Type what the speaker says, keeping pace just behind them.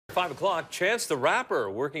5 o'clock, Chance the Rapper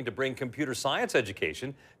working to bring computer science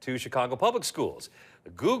education to Chicago public schools.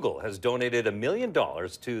 Google has donated $1 million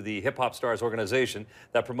to the Hip Hop Stars organization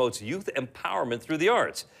that promotes youth empowerment through the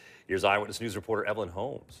arts. Here's Eyewitness News reporter Evelyn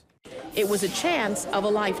Holmes. It was a chance of a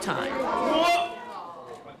lifetime.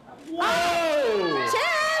 Whoa!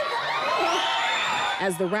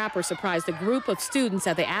 As the rapper surprised a group of students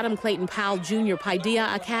at the Adam Clayton Powell Jr.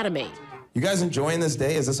 Paideia Academy. You guys enjoying this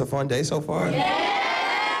day? Is this a fun day so far? Yeah.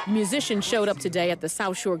 Musicians showed up today at the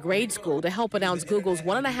South Shore Grade School to help announce Google's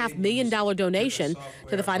 $1.5 million donation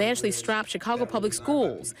to the financially strapped Chicago Public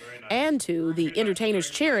Schools and to the entertainers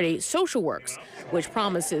charity Social Works, which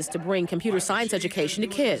promises to bring computer science education to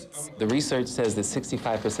kids. The research says that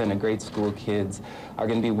 65% of grade school kids are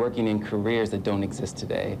going to be working in careers that don't exist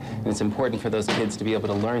today. And it's important for those kids to be able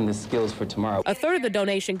to learn the skills for tomorrow. A third of the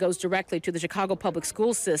donation goes directly to the Chicago Public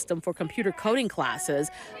School system for computer coding classes,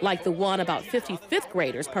 like the one about 50 fifth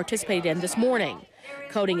graders participated in this morning.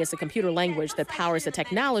 Coding is a computer language that powers the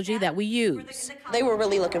technology that we use. They were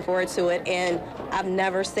really looking forward to it, and I've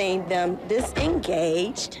never seen them this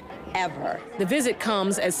engaged ever. The visit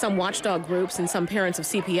comes as some watchdog groups and some parents of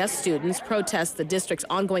CPS students protest the district's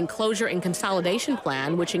ongoing closure and consolidation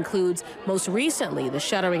plan, which includes most recently the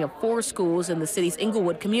shuttering of 4 schools in the city's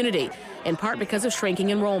Inglewood community, in part because of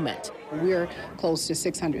shrinking enrollment. We're close to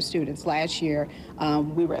 600 students. Last year,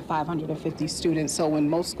 we were at 550 students. So when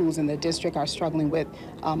most schools in the district are struggling with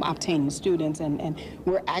obtaining students, and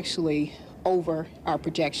we're actually over our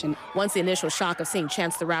projection. Once the initial shock of seeing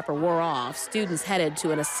Chance the Rapper wore off, students headed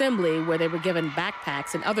to an assembly where they were given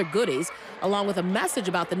backpacks and other goodies, along with a message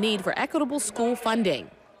about the need for equitable school funding.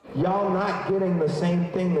 Y'all not getting the same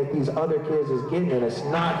thing that these other kids is getting, and it's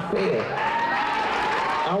not fair.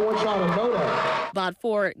 I want y'all to know that. But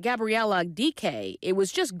for Gabriella DK, it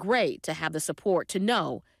was just great to have the support to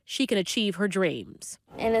know she can achieve her dreams.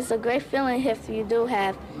 And it's a great feeling if you do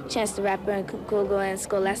have Chance the Rapper and Google and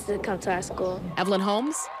Scholastic come to our school. Evelyn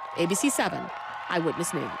Holmes, ABC 7,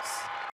 Eyewitness News.